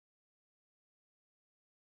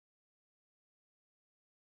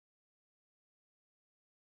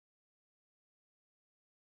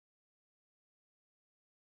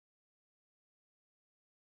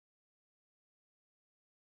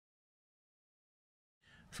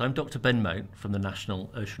So I'm Dr. Ben Moat from the National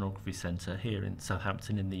Oceanography Centre here in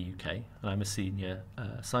Southampton in the UK, and I'm a senior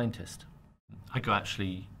scientist. I go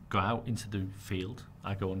out into the field,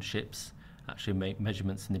 I go on ships, actually make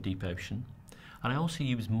measurements in the deep ocean, and I also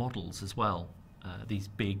use models as well, these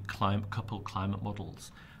big coupled climate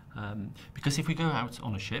models. Because if we go out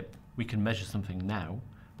on a ship, we can measure something now,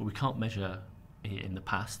 but we can't measure it in the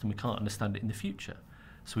past and we can't understand it in the future.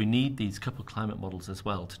 So we need these coupled climate models as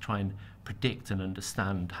well to try and predict and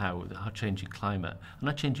understand how our changing climate and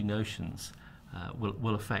our changing oceans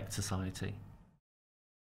will affect society.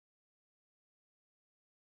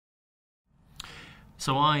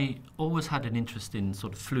 So I always had an interest in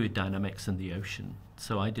sort of fluid dynamics and the ocean.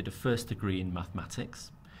 So I did a first degree in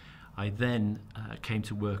mathematics. I then came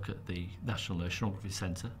to work at the National Oceanography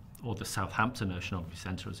Centre, or the Southampton Oceanography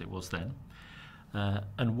Centre as it was then,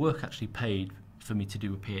 and work actually paid for me to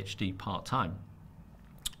do a PhD part-time.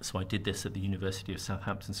 So I did this at the University of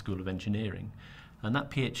Southampton School of Engineering, and that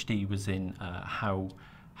PhD was in how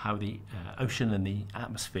the ocean and the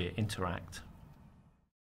atmosphere interact.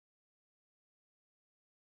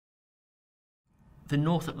 The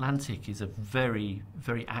North Atlantic is a very,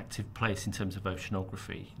 very active place in terms of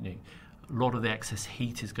oceanography. A lot of the excess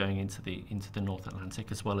heat is going into the North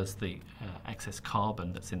Atlantic, as well as the excess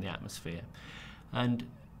carbon that's in the atmosphere. And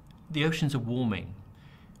the oceans are warming.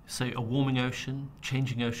 So a warming ocean,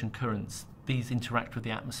 changing ocean currents, these interact with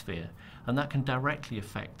the atmosphere, and that can directly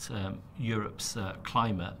affect Europe's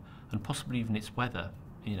climate and possibly even its weather,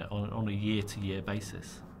 on a year-to-year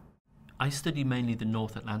basis. I study mainly the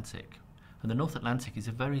North Atlantic, and the North Atlantic is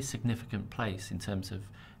a very significant place in terms of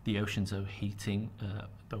the oceans are heating,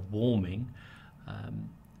 they're warming,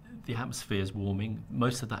 the atmosphere is warming,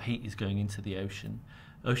 most of that heat is going into the ocean.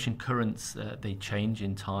 Ocean currents, they change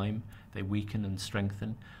in time, they weaken and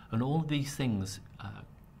strengthen, and all of these things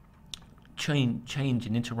change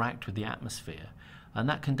and interact with the atmosphere, and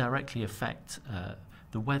that can directly affect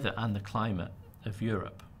the weather and the climate of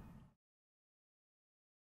Europe.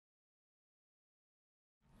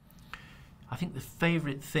 I think the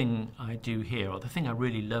favourite thing I do here, or the thing I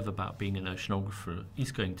really love about being an oceanographer,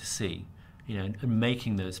 is going to sea, and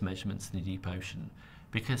making those measurements in the deep ocean,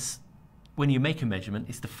 because when you make a measurement,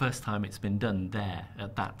 it's the first time it's been done there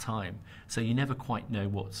at that time. So you never quite know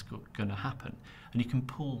what's going to happen. And you can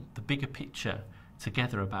pull the bigger picture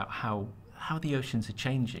together about how the oceans are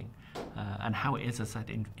changing and how it is, as I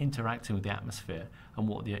said, interacting with the atmosphere and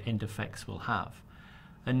what the end effects will have.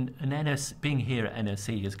 And being here at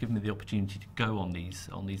NOC has given me the opportunity to go on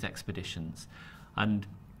these expeditions. And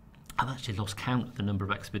I've actually lost count of the number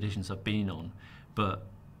of expeditions I've been on, but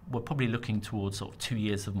we're probably looking towards sort of 2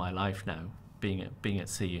 years of my life now being at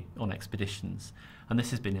sea on expeditions, and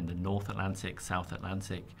this has been in the North Atlantic, South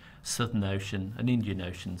Atlantic, Southern Ocean and Indian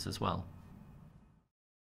Oceans as well.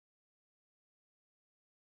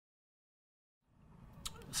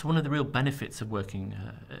 So one of the real benefits of working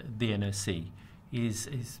at the NOC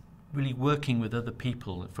is really working with other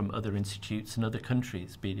people from other institutes and other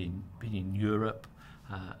countries, be it in Europe,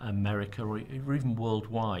 America, or even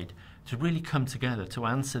worldwide, to really come together to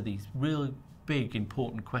answer these really big,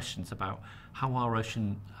 important questions about how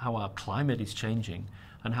our climate is changing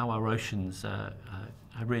and how our oceans are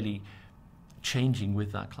really changing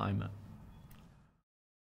with that climate.